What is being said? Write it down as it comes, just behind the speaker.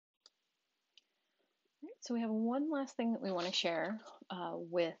So we have one last thing that we want to share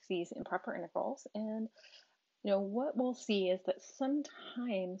with these improper integrals. And what we'll see is that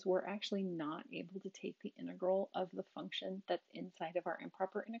sometimes we're actually not able to take the integral of the function that's inside of our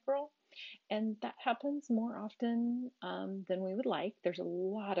improper integral. And that happens more often than we would like. There's a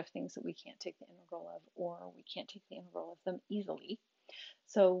lot of things that we can't take the integral of, or we can't take the integral of them easily.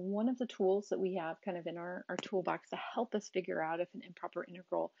 So one of the tools that we have kind of in our toolbox to help us figure out if an improper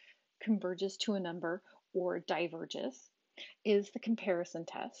integral converges to a number or diverges is the comparison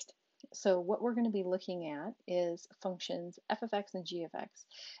test. So what we're going to be looking at is functions f of x and g of x.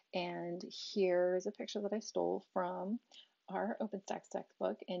 And here's a picture that I stole from our OpenStax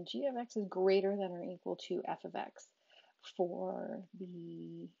textbook, and g of x is greater than or equal to f of x for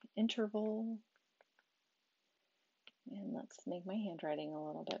the interval. And let's make my handwriting a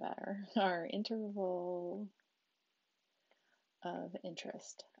little bit better. Our interval of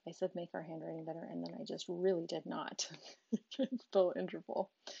interest. I said make our handwriting better, and then I just really did not. Spell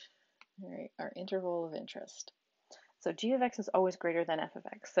interval. All right, our interval of interest. So g of x is always greater than f of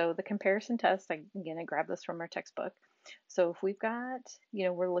x. So the comparison test, I grabbed this from our textbook. So if we've got,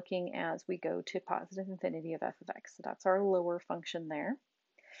 we're looking as we go to positive infinity of f of x. So that's our lower function there.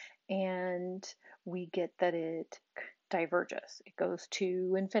 And we get that it diverges. It goes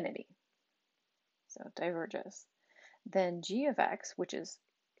to infinity. So it diverges. Then g of x, which is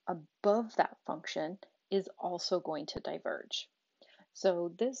above that function, is also going to diverge.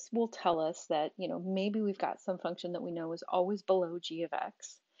 So this will tell us that, maybe we've got some function that we know is always below g of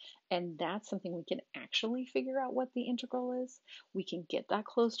x, and that's something we can actually figure out what the integral is. We can get that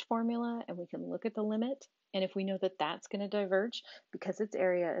closed formula and we can look at the limit, and if we know that that's going to diverge because its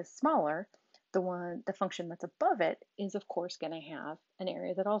area is smaller, the function that's above it is of course going to have an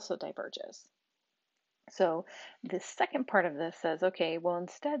area that also diverges. So the second part of this says, okay, well,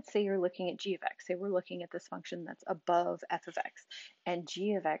 instead, say you're looking at g of x. Say we're looking at this function that's above f of x, and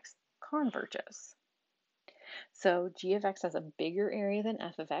g of x converges. So g of x has a bigger area than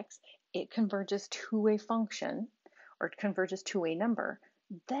f of x. It converges to a function, or it converges to a number.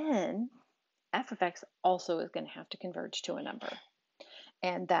 Then f of x also is going to have to converge to a number.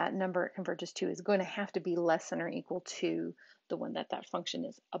 And that number it converges to is going to have to be less than or equal to the one that function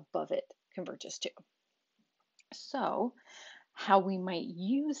is above it converges to. So how we might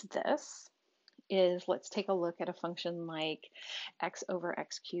use this is, let's take a look at a function like x over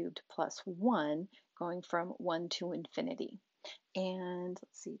x cubed plus 1 going from 1 to infinity. And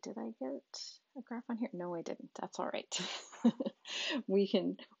let's see, did I get a graph on here? No, I didn't. That's all right. we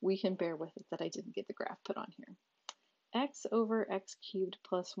can bear with it that I didn't get the graph put on here. X over x cubed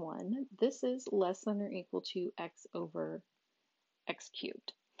plus 1, this is less than or equal to x over x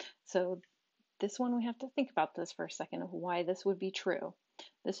cubed. So this one, we have to think about this for a second of why this would be true.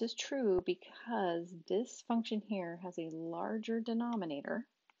 This is true because this function here has a larger denominator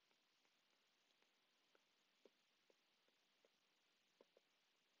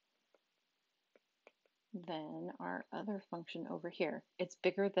than our other function over here. It's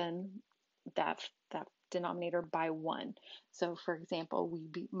bigger than that denominator by 1. So for example,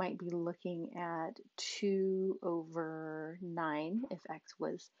 we might be looking at 2 over 9 if x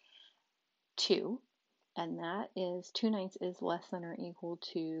was 2. And that is 2/9 is less than or equal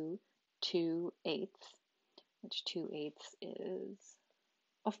to 2/8, which 2/8 is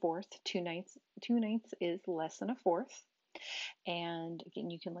a fourth. 2/9 is less than a fourth. And again,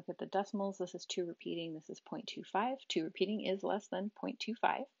 you can look at the decimals. This is 2 repeating, this is 0.25. 2 repeating is less than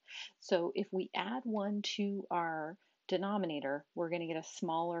 0.25. So if we add 1 to our denominator, we're going to get a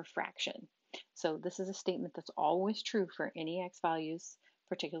smaller fraction. So this is a statement that's always true for any x values,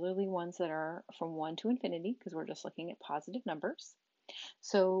 particularly ones that are from 1 to infinity, because we're just looking at positive numbers.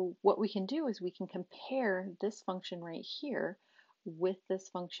 So what we can do is we can compare this function right here with this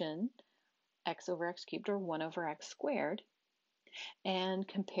function x over x cubed, or 1 over x squared, and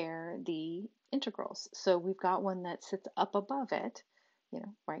compare the integrals. So we've got one that sits up above it,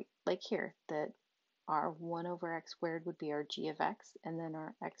 right like here, that our 1 over x squared would be our g of x, and then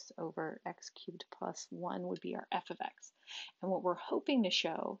our x over x cubed plus 1 would be our f of x. And what we're hoping to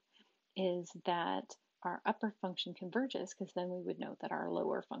show is that our upper function converges, because then we would know that our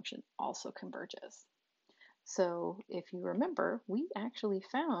lower function also converges. So if you remember, we actually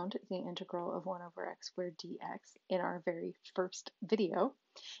found the integral of 1 over x squared dx in our very first video,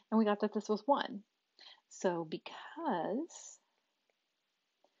 and we got that this was 1. So because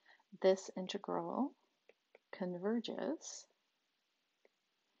this integral converges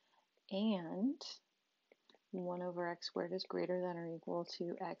and 1 over x squared is greater than or equal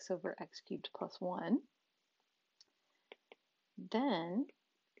to x over x cubed plus 1, then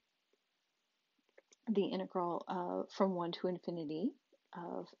the integral from 1 to infinity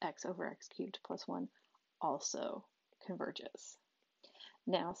of x over x cubed plus 1 also converges.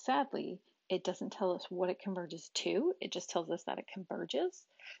 Now, sadly, it doesn't tell us what it converges to. It just tells us that it converges.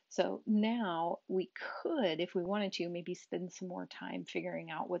 So now we could, if we wanted to, maybe spend some more time figuring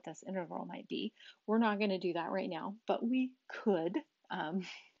out what this integral might be. We're not going to do that right now, but we could. Um,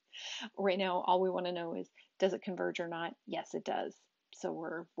 right now, all we want to know is, does it converge or not? Yes, it does.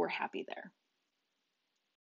 So we're happy there.